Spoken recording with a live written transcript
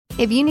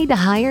If you need to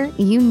hire,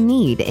 you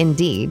need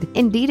Indeed.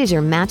 Indeed is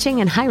your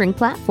matching and hiring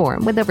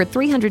platform with over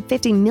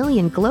 350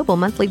 million global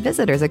monthly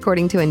visitors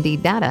according to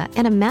Indeed data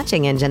and a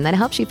matching engine that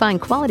helps you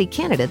find quality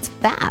candidates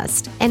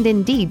fast. And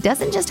Indeed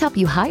doesn't just help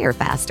you hire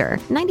faster.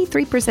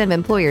 93% of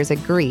employers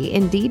agree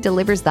Indeed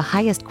delivers the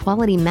highest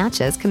quality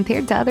matches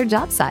compared to other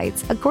job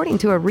sites, according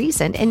to a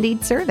recent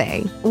Indeed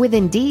survey. With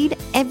Indeed,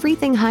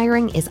 everything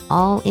hiring is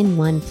all in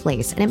one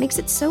place, and it makes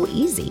it so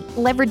easy.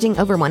 Leveraging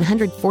over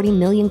 140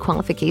 million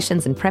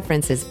qualifications and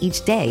preferences each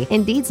day,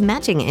 Indeed's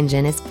matching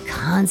engine is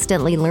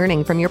constantly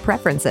learning from your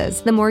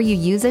preferences. The more you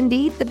use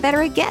Indeed, the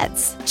better it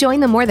gets. Join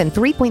the more than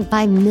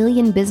 3.5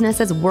 million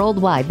businesses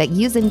worldwide that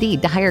use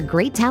Indeed to hire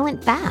great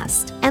talent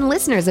fast. And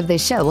listeners of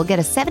this show will get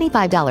a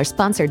 $75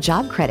 sponsored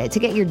job credit to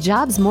get your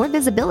jobs more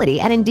visibility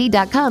at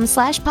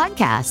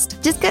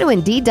Indeed.com/podcast. Just go to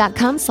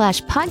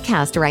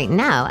Indeed.com/podcast right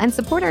now and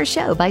support our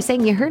show by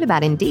saying you heard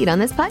about Indeed on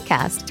this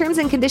podcast. Terms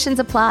and conditions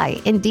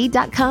apply.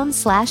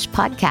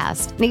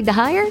 Indeed.com/podcast. Need to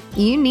hire?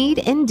 You need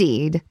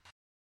Indeed.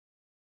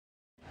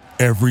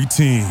 Every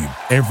team,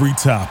 every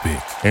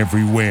topic,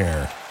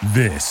 everywhere.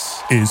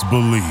 This is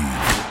Believe.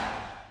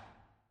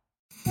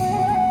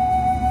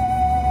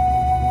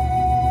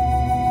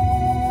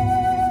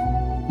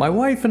 My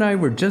wife and I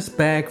were just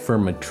back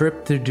from a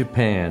trip to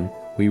Japan.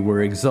 We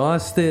were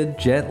exhausted,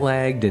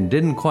 jet-lagged, and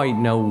didn't quite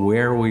know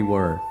where we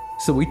were.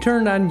 So we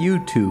turned on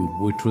YouTube,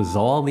 which was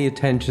all the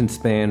attention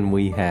span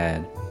we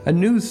had. A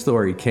news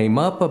story came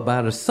up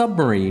about a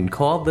submarine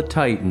called the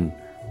Titan.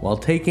 While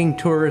taking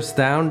tourists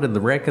down to the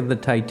wreck of the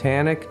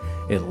Titanic,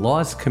 it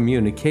lost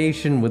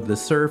communication with the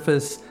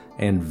surface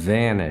and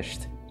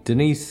vanished.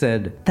 Denise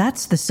said,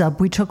 "That's the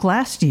sub we took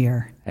last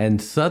year."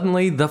 And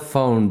suddenly the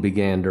phone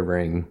began to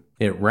ring.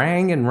 It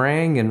rang and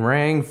rang and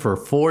rang for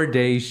 4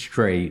 days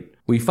straight.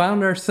 We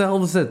found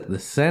ourselves at the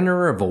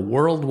center of a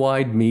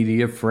worldwide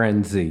media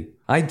frenzy.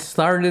 I'd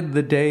started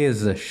the day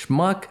as a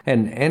schmuck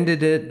and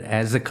ended it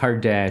as a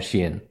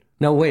Kardashian.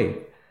 No,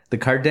 wait. The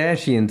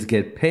Kardashians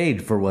get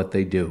paid for what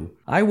they do.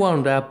 I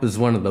wound up as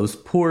one of those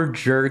poor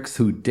jerks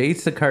who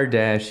dates a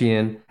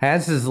Kardashian,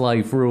 has his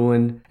life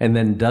ruined, and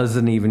then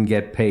doesn't even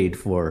get paid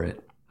for it.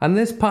 On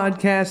this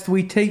podcast,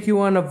 we take you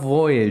on a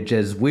voyage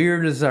as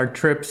weird as our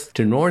trips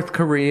to North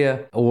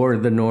Korea or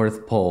the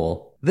North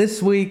Pole.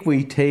 This week,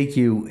 we take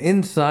you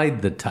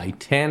inside the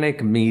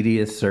Titanic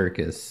media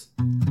circus.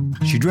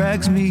 She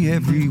drags me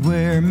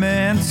everywhere,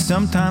 man,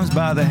 sometimes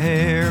by the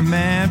hair,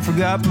 man.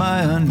 Forgot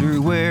my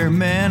underwear,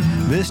 man,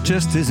 this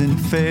just isn't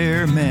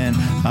fair, man.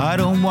 I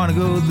don't want to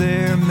go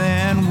there,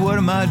 man, what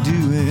am I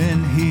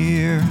doing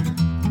here?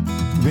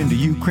 Been to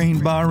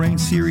Ukraine, Bahrain,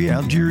 Syria,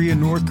 Algeria,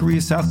 North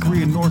Korea, South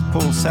Korea, North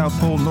Pole, South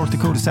Pole, North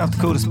Dakota, South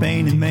Dakota,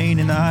 Spain and Maine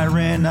and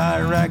Iran,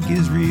 Iraq,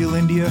 Israel,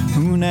 India,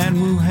 Hunan,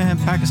 Wuhan,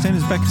 Pakistan,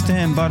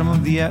 Uzbekistan, bottom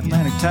of the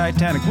Atlantic,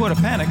 Titanic, what a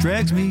panic,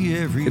 drags me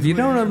everywhere. If you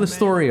don't know the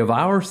story of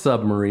our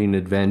submarine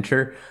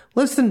adventure,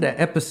 listen to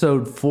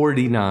episode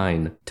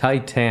 49,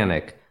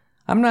 Titanic.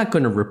 I'm not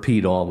going to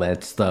repeat all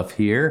that stuff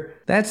here.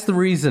 That's the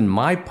reason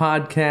my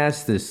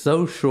podcast is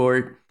so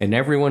short and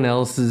everyone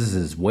else's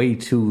is way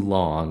too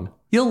long.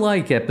 You'll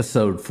like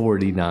episode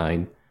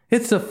 49.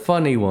 It's a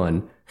funny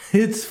one.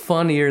 It's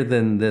funnier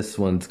than this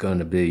one's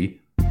gonna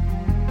be.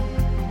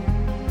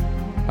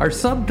 Our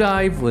sub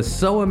dive was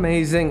so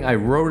amazing, I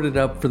wrote it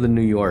up for the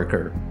New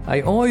Yorker. I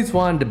always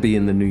wanted to be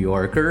in the New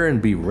Yorker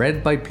and be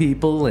read by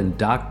people in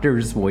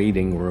doctors'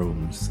 waiting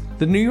rooms.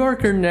 The New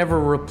Yorker never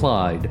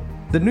replied.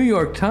 The New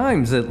York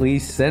Times at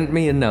least sent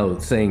me a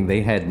note saying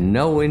they had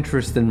no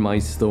interest in my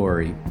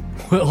story.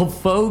 Well,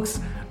 folks,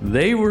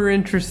 they were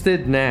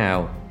interested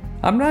now.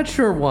 I'm not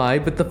sure why,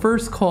 but the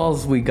first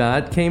calls we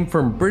got came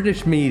from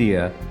British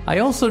media. I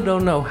also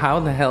don't know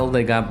how the hell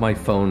they got my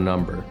phone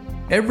number.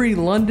 Every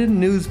London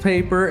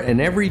newspaper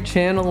and every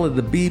channel of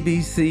the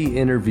BBC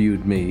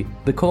interviewed me.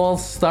 The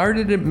calls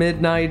started at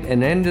midnight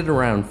and ended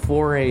around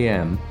 4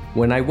 a.m.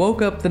 When I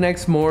woke up the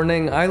next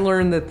morning, I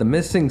learned that the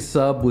missing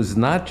sub was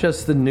not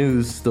just a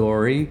news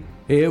story.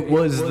 It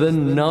was the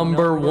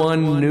number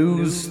one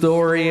news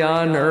story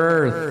on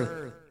Earth.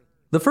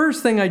 The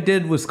first thing I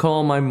did was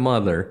call my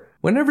mother.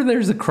 Whenever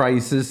there's a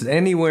crisis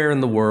anywhere in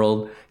the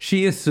world,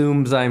 she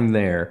assumes I'm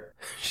there.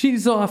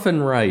 She's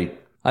often right.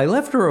 I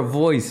left her a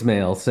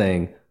voicemail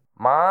saying,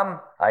 "Mom,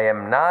 I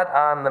am not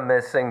on the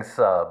missing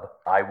sub.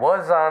 I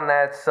was on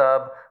that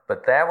sub,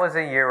 but that was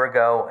a year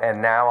ago,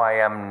 and now I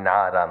am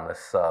not on the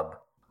sub."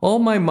 All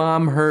my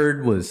mom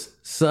heard was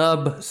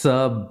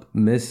sub,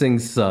 missing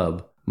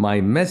sub.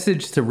 My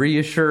message to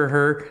reassure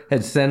her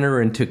had sent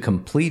her into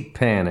complete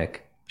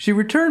panic. She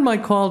returned my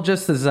call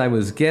just as I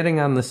was getting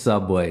on the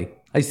subway.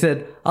 I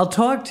said, "I'll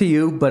talk to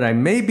you, but I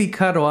may be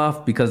cut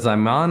off because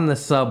I'm on the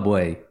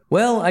subway."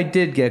 Well, I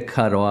did get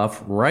cut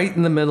off right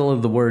in the middle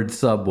of the word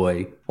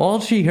subway. All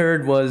she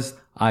heard was,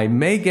 "I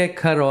may get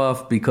cut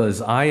off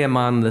because I am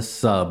on the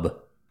sub."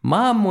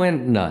 Mom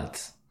went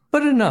nuts.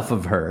 But enough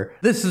of her.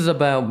 This is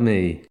about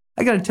me.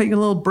 I gotta take a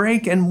little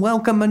break and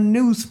welcome a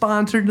new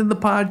sponsor to the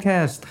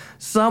podcast.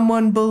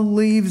 Someone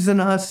believes in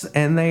us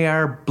and they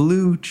are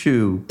Blue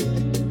Chew.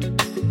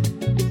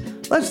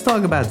 Let's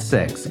talk about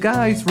sex.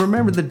 Guys,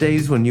 remember the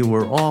days when you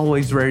were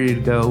always ready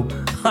to go?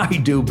 I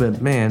do,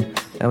 but man,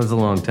 that was a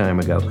long time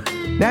ago.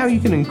 Now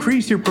you can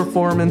increase your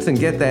performance and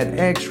get that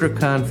extra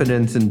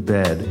confidence in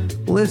bed.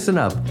 Listen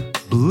up,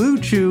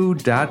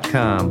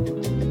 BlueChew.com.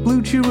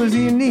 Blue Chew is a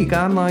unique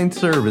online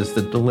service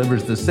that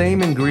delivers the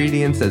same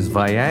ingredients as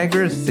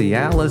Viagra,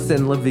 Cialis,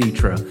 and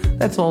Levitra.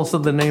 That's also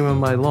the name of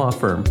my law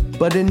firm.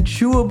 But in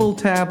chewable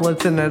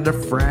tablets and at a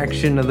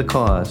fraction of the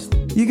cost.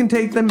 You can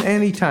take them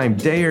anytime,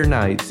 day or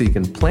night, so you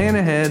can plan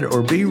ahead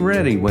or be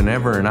ready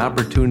whenever an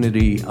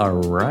opportunity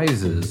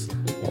arises.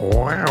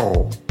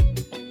 Wow.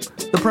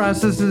 The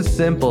process is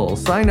simple.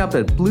 Sign up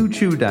at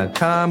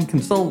BlueChew.com,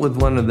 consult with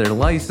one of their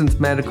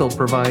licensed medical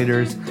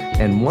providers,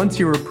 and once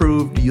you're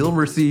approved, you'll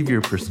receive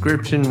your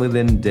prescription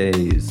within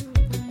days.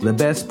 The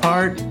best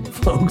part?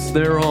 Folks,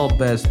 they're all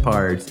best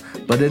parts,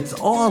 but it's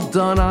all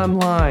done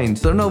online,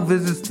 so no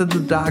visits to the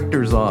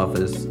doctor's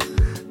office.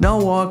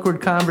 No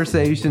awkward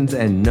conversations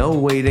and no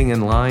waiting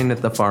in line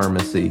at the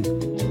pharmacy.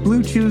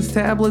 Blue Chew's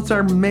tablets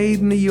are made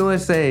in the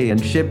USA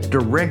and shipped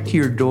direct to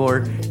your door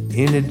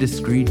in a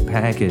discreet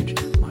package.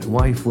 My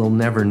wife will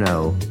never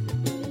know.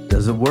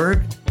 Does it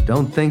work?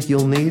 Don't think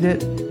you'll need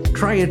it?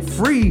 Try it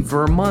free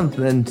for a month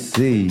and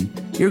see.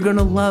 You're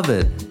gonna love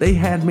it. They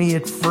had me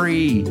at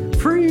free.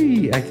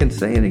 Free! I can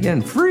say it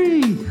again.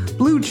 Free!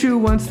 Blue Chew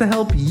wants to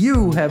help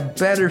you have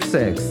better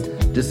sex.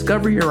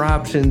 Discover your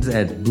options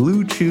at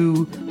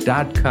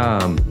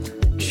BlueChew.com.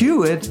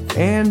 Chew it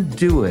and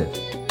do it.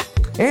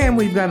 And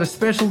we've got a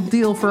special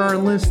deal for our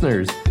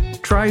listeners.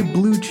 Try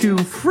Blue Chew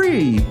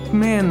free.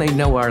 Man, they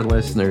know our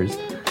listeners.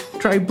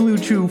 Try Blue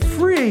Chew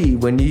free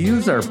when you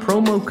use our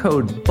promo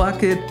code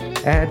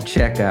BUCKET at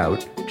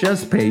checkout.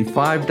 Just pay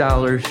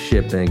 $5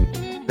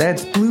 shipping.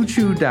 That's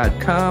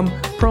BlueChew.com,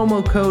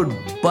 promo code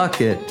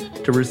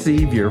BUCKET to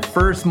receive your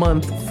first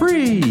month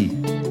free.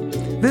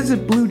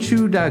 Visit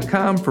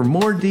BlueChew.com for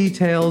more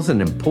details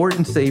and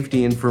important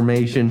safety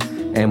information,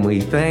 and we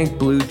thank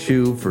Blue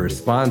Chew for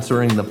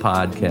sponsoring the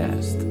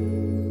podcast.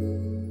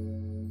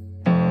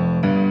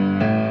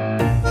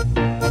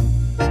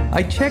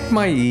 I checked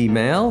my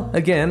email.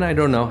 Again, I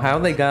don't know how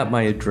they got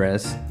my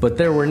address, but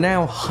there were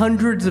now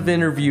hundreds of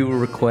interview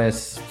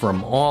requests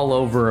from all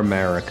over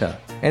America.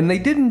 And they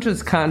didn't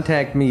just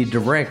contact me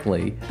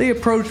directly. They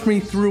approached me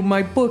through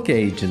my book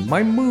agent,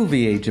 my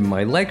movie agent,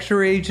 my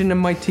lecture agent,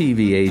 and my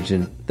TV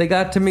agent. They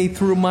got to me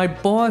through my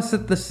boss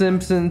at The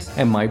Simpsons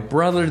and my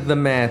brother, the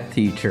math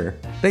teacher.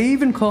 They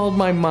even called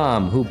my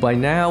mom, who by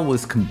now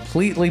was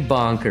completely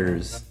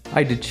bonkers.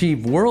 I'd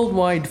achieved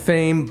worldwide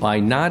fame by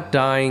not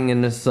dying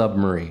in a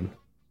submarine.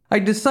 I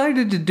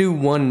decided to do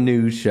one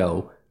news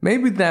show.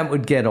 Maybe that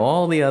would get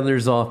all the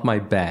others off my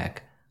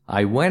back.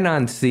 I went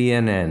on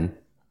CNN.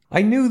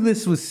 I knew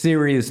this was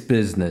serious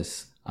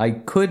business. I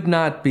could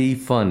not be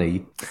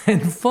funny.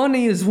 And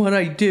funny is what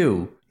I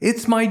do.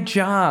 It's my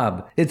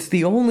job. It's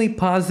the only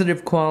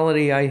positive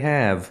quality I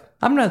have.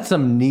 I'm not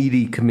some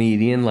needy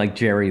comedian like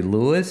Jerry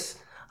Lewis.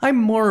 I'm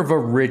more of a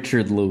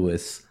Richard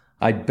Lewis.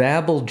 I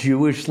babble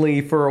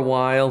Jewishly for a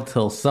while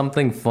till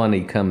something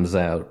funny comes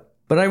out.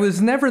 But I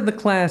was never the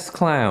class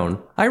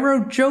clown. I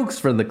wrote jokes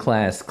for the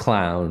class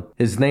clown.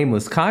 His name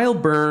was Kyle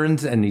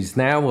Burns, and he's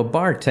now a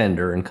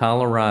bartender in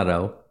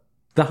Colorado.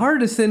 The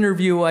hardest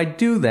interview I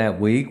do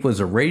that week was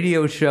a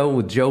radio show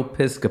with Joe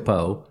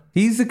Piscopo.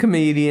 He's a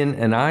comedian,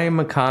 and I am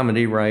a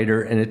comedy writer,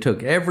 and it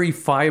took every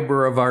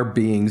fiber of our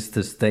beings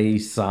to stay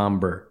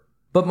somber.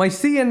 But my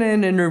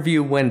CNN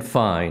interview went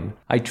fine.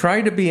 I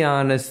tried to be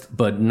honest,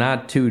 but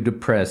not too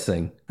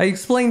depressing. I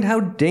explained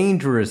how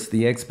dangerous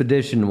the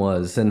expedition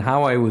was and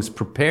how I was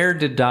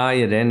prepared to die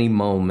at any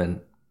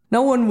moment.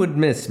 No one would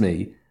miss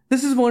me.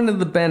 This is one of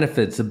the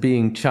benefits of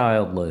being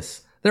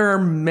childless. There are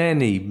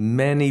many,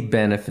 many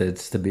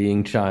benefits to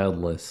being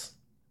childless.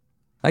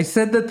 I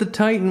said that the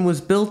Titan was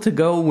built to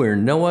go where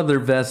no other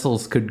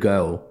vessels could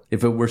go.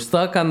 If it were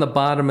stuck on the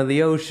bottom of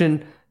the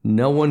ocean,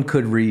 no one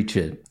could reach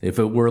it. If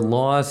it were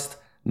lost,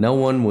 no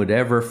one would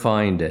ever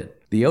find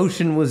it. The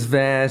ocean was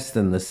vast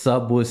and the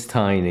sub was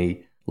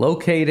tiny.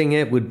 Locating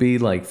it would be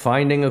like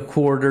finding a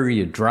quarter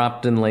you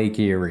dropped in Lake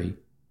Erie.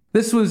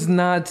 This was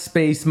not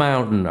Space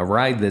Mountain, a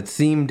ride that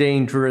seemed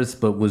dangerous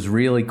but was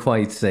really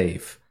quite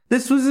safe.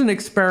 This was an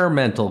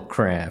experimental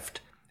craft.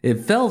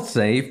 It felt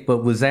safe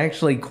but was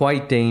actually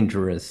quite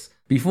dangerous.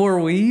 Before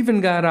we even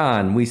got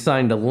on, we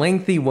signed a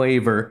lengthy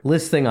waiver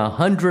listing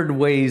 100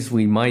 ways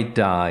we might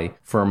die,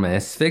 from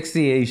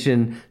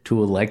asphyxiation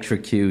to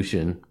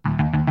electrocution.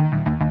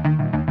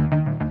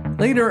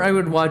 Later, I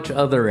would watch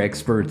other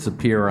experts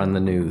appear on the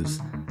news.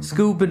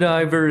 Scuba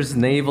divers,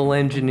 naval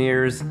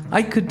engineers.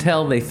 I could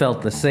tell they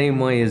felt the same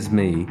way as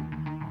me.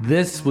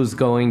 This was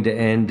going to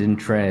end in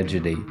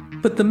tragedy.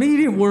 But the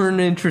media weren't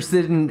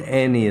interested in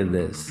any of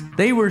this.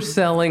 They were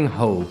selling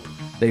hope.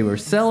 They were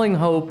selling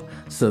hope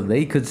so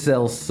they could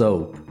sell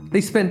soap. They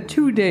spent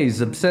 2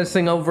 days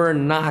obsessing over a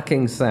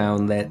knocking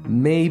sound that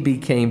maybe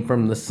came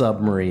from the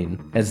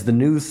submarine. As the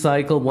news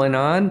cycle went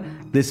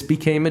on, this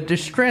became a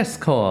distress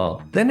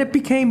call. Then it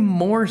became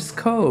Morse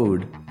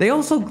code. They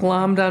also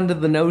glommed onto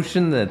the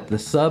notion that the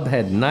sub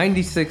had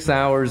 96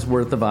 hours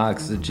worth of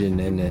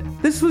oxygen in it.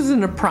 This was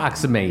an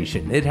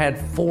approximation. It had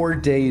 4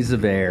 days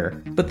of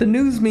air. But the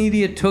news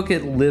media took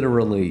it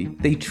literally.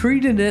 They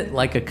treated it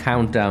like a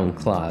countdown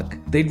clock.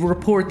 They'd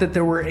report that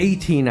there were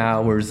 18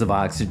 hours of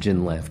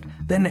oxygen left.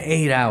 Then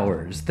 8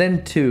 hours,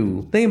 then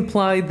 2. They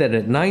implied that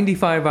at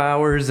 95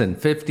 hours and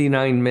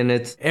 59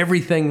 minutes,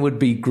 everything would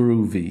be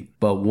groovy.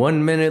 But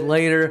 1 minute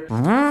later,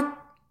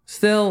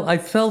 still, I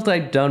felt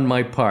I'd done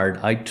my part.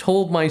 I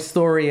told my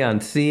story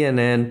on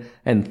CNN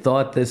and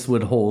thought this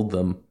would hold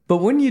them. But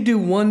when you do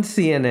one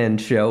CNN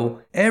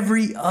show,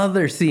 every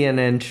other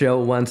CNN show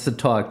wants to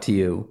talk to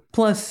you.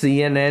 Plus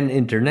CNN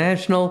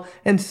International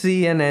and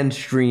CNN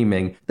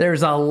Streaming.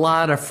 There's a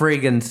lot of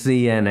friggin'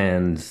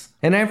 CNNs.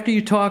 And after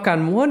you talk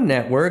on one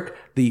network,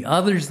 the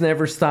others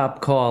never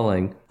stop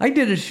calling. I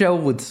did a show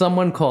with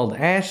someone called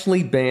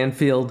Ashley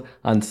Banfield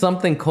on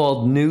something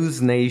called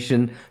News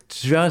Nation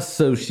just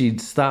so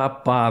she'd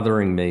stop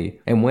bothering me.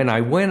 And when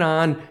I went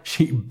on,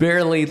 she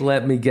barely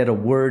let me get a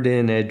word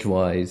in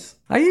edgewise.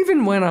 I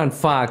even went on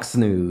Fox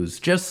News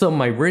just so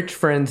my rich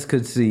friends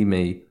could see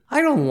me.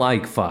 I don't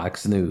like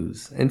Fox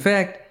News. In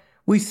fact,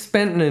 we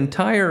spent an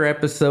entire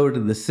episode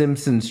of The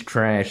Simpsons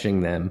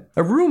trashing them.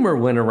 A rumor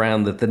went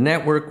around that the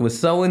network was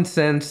so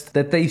incensed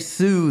that they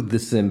sued The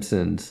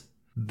Simpsons.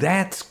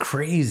 That's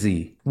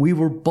crazy. We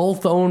were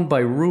both owned by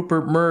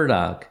Rupert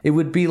Murdoch. It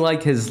would be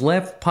like his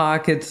left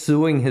pocket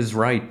suing his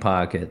right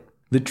pocket.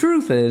 The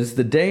truth is,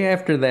 the day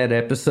after that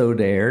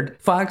episode aired,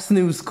 Fox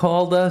News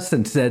called us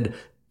and said,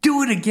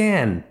 "Do it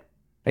again."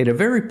 I had a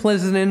very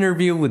pleasant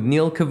interview with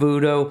Neil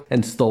Cavuto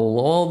and stole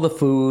all the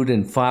food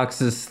in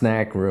Fox's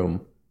snack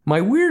room. My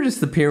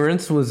weirdest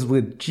appearance was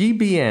with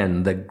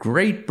GBN, the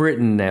Great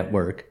Britain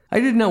network.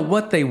 I didn't know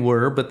what they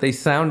were, but they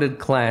sounded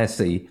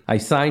classy. I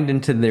signed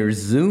into their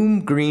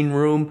Zoom green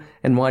room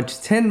and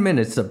watched 10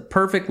 minutes of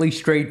perfectly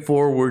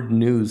straightforward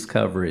news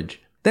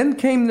coverage. Then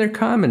came their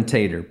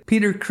commentator,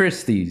 Peter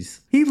Christies.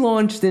 He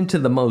launched into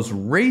the most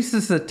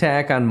racist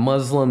attack on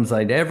Muslims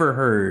I'd ever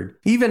heard.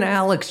 Even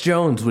Alex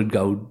Jones would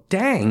go,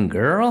 "Dang,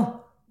 girl.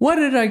 What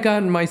had I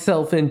gotten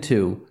myself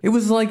into?" It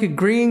was like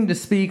agreeing to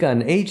speak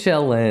on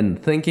HLN,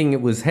 thinking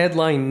it was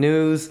headline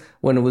news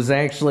when it was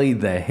actually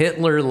the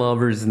Hitler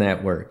Lovers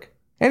Network.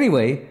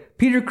 Anyway,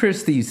 Peter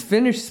Christies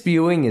finished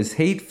spewing his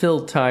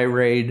hate-filled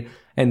tirade,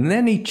 and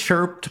then he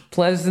chirped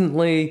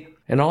pleasantly,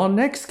 "And our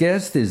next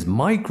guest is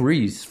Mike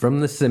Reese from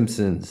The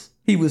Simpsons."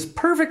 He was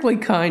perfectly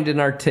kind and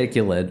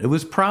articulate. It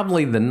was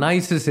probably the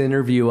nicest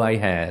interview I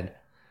had.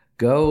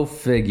 Go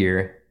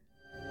figure.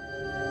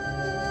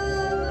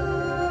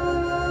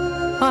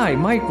 Hi,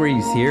 Mike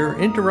Reese here,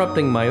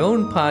 interrupting my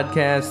own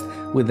podcast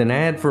with an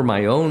ad for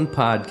my own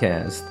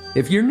podcast.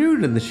 If you're new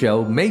to the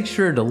show, make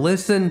sure to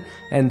listen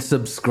and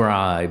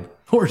subscribe.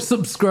 Or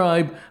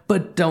subscribe,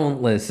 but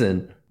don't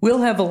listen. We'll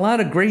have a lot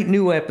of great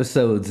new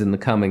episodes in the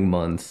coming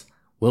months.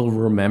 We'll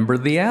remember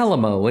the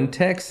Alamo in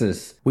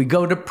Texas. We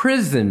go to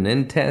prison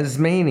in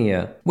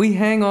Tasmania. We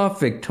hang off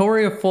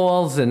Victoria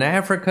Falls in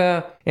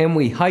Africa, and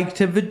we hike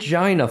to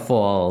Vagina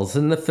Falls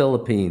in the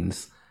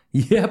Philippines.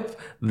 Yep,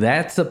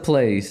 that's a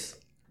place.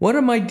 What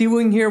Am I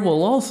Doing Here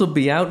will also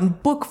be out in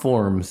book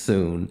form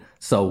soon,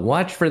 so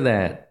watch for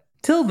that.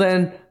 Till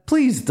then,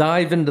 please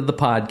dive into the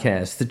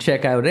podcast to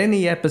check out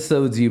any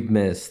episodes you've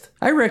missed.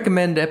 I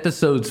recommend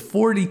episodes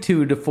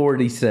 42 to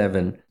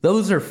 47.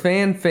 Those are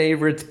fan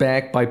favorites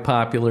backed by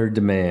popular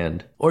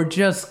demand. Or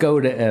just go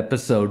to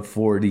episode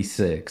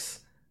 46.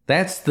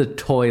 That's the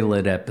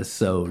toilet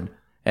episode.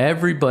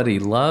 Everybody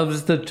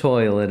loves the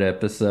toilet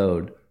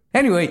episode.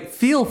 Anyway,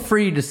 feel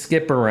free to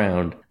skip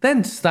around.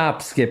 Then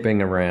stop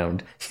skipping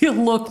around. You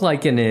look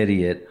like an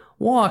idiot.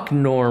 Walk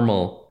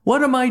normal.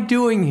 What am I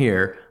doing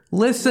here?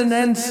 Listen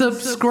and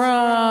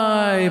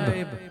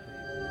subscribe.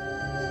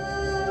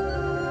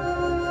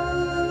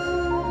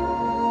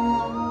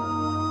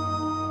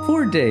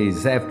 4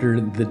 days after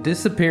the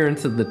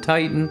disappearance of the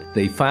Titan,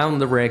 they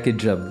found the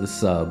wreckage of the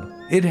sub.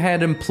 It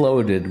had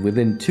imploded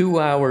within 2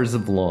 hours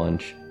of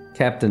launch.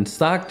 Captain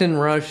Stockton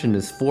Rush and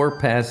his 4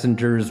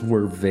 passengers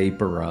were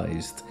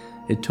vaporized.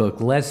 It took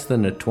less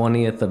than a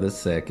 20th of a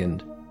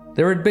second.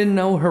 There had been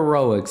no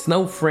heroics,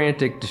 no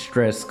frantic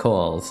distress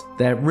calls.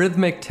 That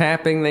rhythmic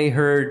tapping they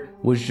heard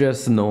was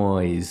just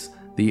noise.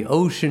 The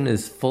ocean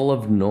is full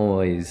of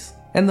noise.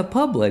 And the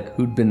public,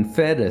 who'd been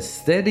fed a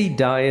steady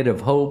diet of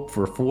hope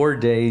for 4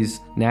 days,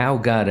 now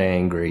got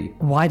angry.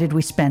 Why did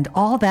we spend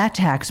all that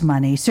tax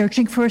money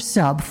searching for a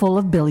sub full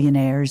of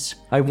billionaires?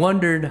 I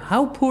wondered,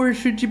 how poor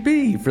should you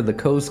be for the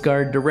Coast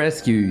Guard to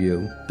rescue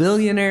you?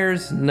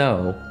 Billionaires?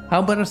 No. How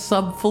about a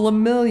sub full of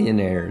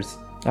millionaires?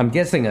 I'm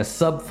guessing a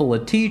sub full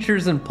of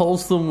teachers and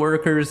postal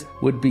workers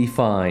would be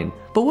fine.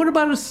 But what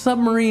about a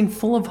submarine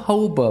full of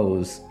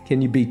hobos?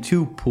 Can you be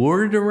too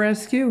poor to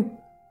rescue?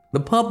 The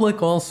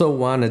public also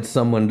wanted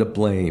someone to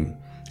blame,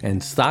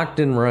 and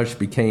Stockton Rush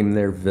became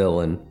their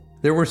villain.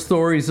 There were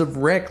stories of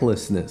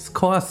recklessness,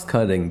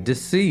 cost-cutting,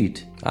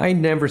 deceit. I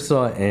never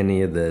saw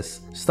any of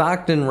this.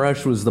 Stockton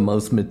Rush was the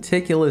most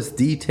meticulous,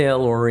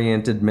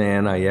 detail-oriented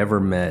man I ever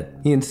met.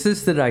 He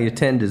insisted I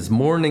attend his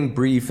morning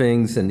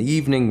briefings and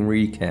evening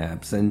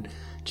recaps, and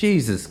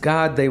Jesus,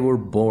 God, they were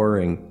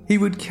boring. He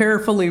would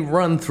carefully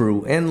run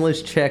through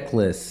endless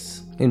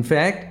checklists. In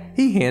fact,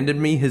 he handed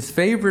me his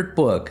favorite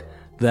book,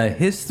 The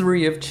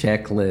History of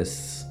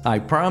Checklists. I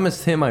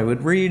promised him I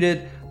would read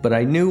it, but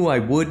I knew I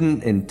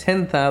wouldn't in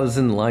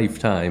 10,000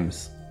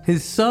 lifetimes.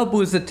 His sub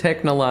was a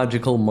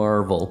technological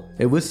marvel.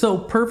 It was so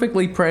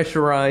perfectly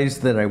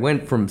pressurized that I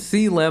went from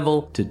sea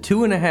level to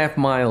 2.5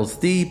 miles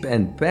deep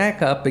and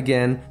back up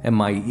again, and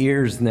my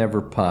ears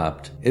never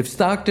popped. If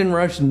Stockton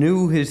Rush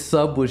knew his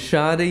sub was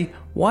shoddy,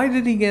 why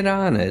did he get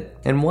on it?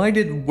 And why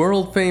did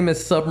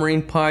world-famous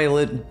submarine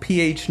pilot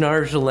P.H.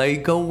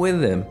 Nargeolet go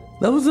with him?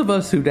 Those of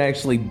us who'd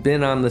actually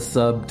been on the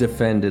sub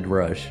defended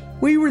Rush.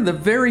 We were the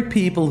very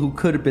people who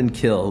could have been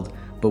killed,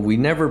 but we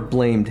never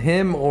blamed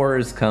him or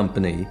his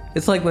company.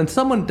 It's like when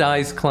someone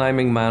dies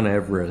climbing Mount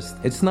Everest.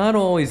 It's not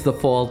always the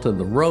fault of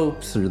the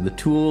ropes or the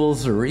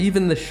tools or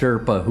even the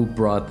Sherpa who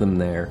brought them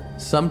there.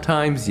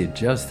 Sometimes you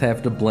just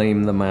have to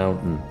blame the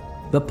mountain.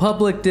 The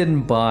public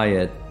didn't buy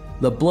it.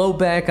 The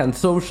blowback on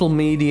social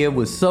media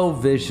was so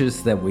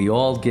vicious that we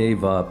all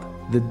gave up.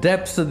 The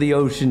depths of the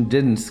ocean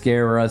didn't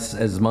scare us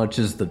as much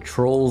as the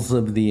trolls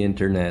of the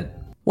internet.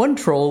 One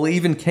troll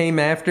even came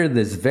after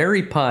this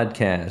very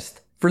podcast.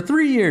 For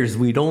 3 years,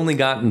 we'd only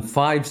gotten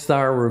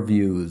 5-star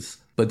reviews,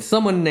 but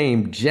someone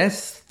named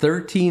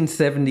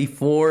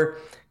Jess1374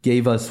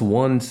 gave us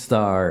 1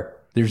 star.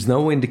 There's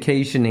no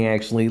indication he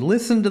actually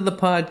listened to the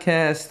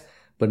podcast,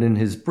 but in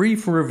his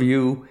brief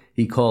review,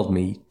 he called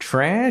me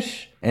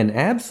trash, an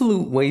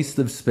absolute waste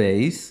of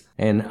space,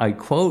 and I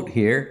quote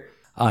here,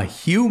 a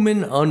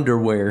human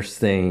underwear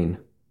stain.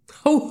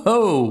 Ho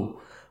ho!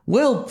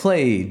 Well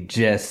played,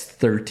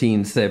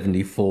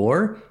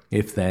 Jess1374,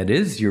 if that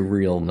is your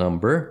real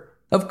number.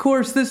 Of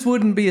course, this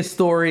wouldn't be a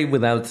story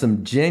without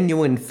some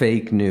genuine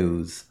fake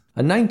news.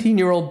 A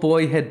 19-year-old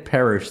boy had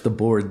perished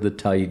aboard the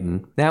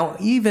Titan. Now,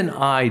 even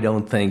I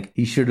don't think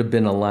he should have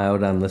been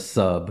allowed on the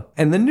sub.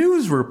 And the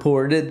news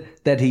reported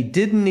that he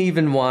didn't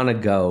even want to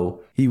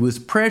go. He was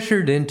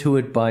pressured into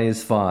it by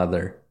his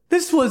father.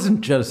 This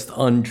wasn't just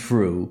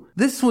untrue.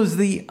 This was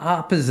the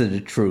opposite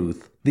of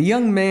truth. The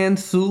young man,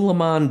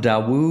 Suleiman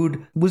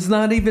Dawood, was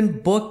not even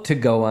booked to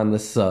go on the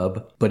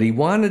sub, but he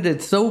wanted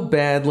it so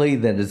badly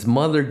that his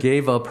mother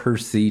gave up her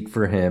seat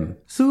for him.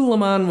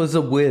 Suleiman was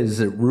a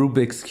whiz at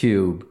Rubik's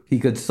Cube. He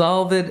could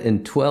solve it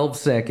in 12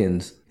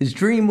 seconds. His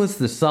dream was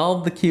to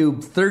solve the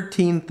cube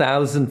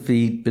 13,000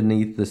 feet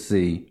beneath the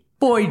sea.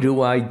 Boy,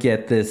 do I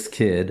get this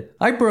kid.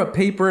 I brought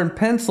paper and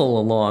pencil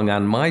along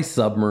on my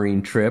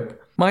submarine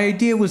trip. My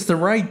idea was to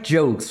write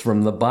jokes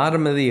from the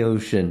bottom of the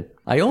ocean.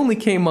 I only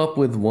came up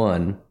with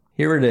one.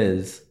 Here it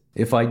is.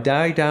 If I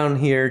die down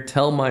here,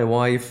 tell my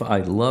wife I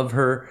love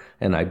her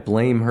and I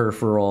blame her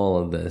for all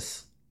of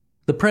this.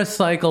 The press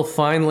cycle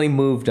finally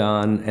moved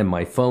on and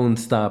my phone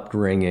stopped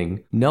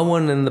ringing. No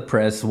one in the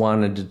press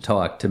wanted to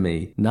talk to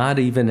me, not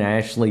even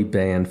Ashley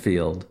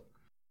Banfield.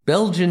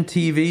 Belgian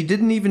TV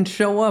didn't even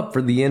show up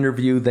for the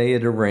interview they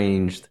had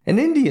arranged. An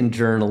Indian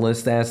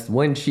journalist asked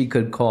when she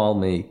could call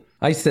me.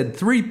 I said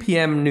 3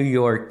 p.m. New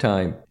York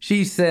time.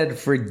 She said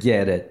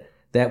forget it.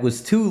 That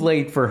was too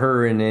late for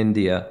her in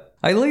India.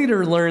 I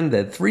later learned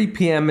that 3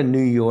 p.m. in New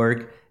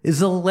York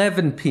is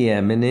 11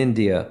 p.m. in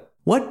India.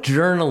 What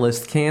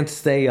journalist can't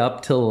stay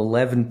up till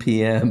 11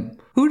 p.m.?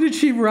 Who did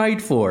she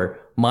write for?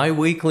 My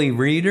Weekly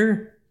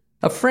Reader?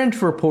 A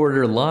French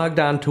reporter logged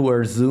onto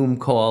our Zoom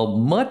call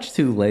much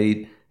too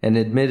late and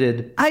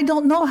admitted, I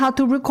don't know how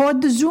to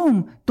record the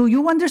Zoom. Do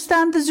you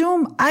understand the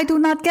Zoom? I do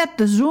not get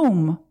the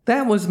Zoom.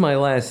 That was my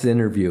last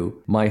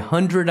interview. My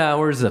 100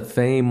 hours of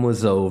fame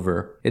was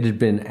over. It had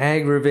been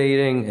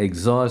aggravating,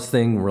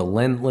 exhausting,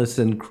 relentless,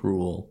 and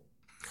cruel.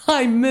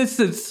 I miss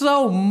it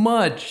so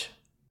much.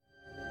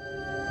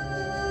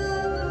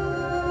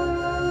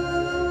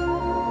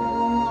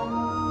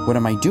 What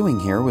Am I Doing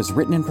Here was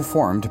written and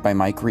performed by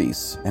Mike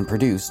Reese and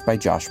produced by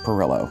Josh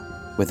Perillo,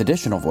 with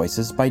additional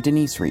voices by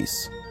Denise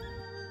Reese.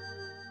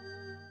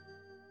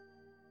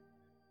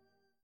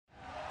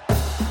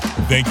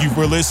 Thank you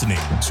for listening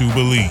to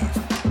Believe.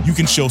 You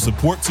can show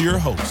support to your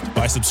host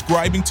by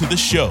subscribing to the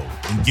show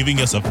and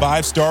giving us a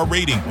 5-star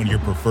rating on your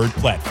preferred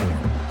platform.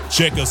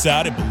 Check us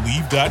out at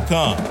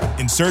Believe.com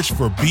and search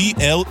for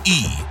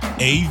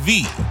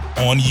BLEAV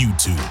on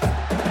YouTube.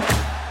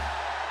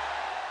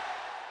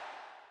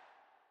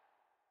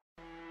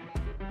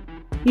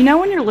 You know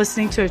when you're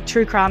listening to a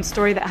true crime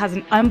story that has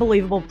an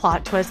unbelievable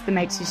plot twist that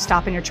makes you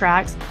stop in your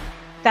tracks?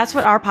 That's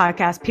what our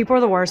podcast, People Are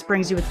the Worst,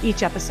 brings you with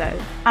each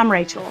episode. I'm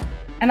Rachel.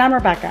 And I'm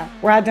Rebecca.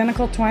 We're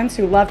identical twins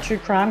who love true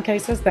crime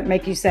cases that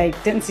make you say,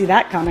 didn't see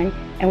that coming,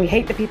 and we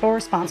hate the people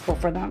responsible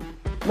for them.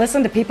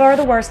 Listen to People Are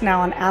the Worst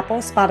now on Apple,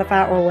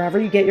 Spotify, or wherever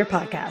you get your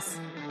podcasts.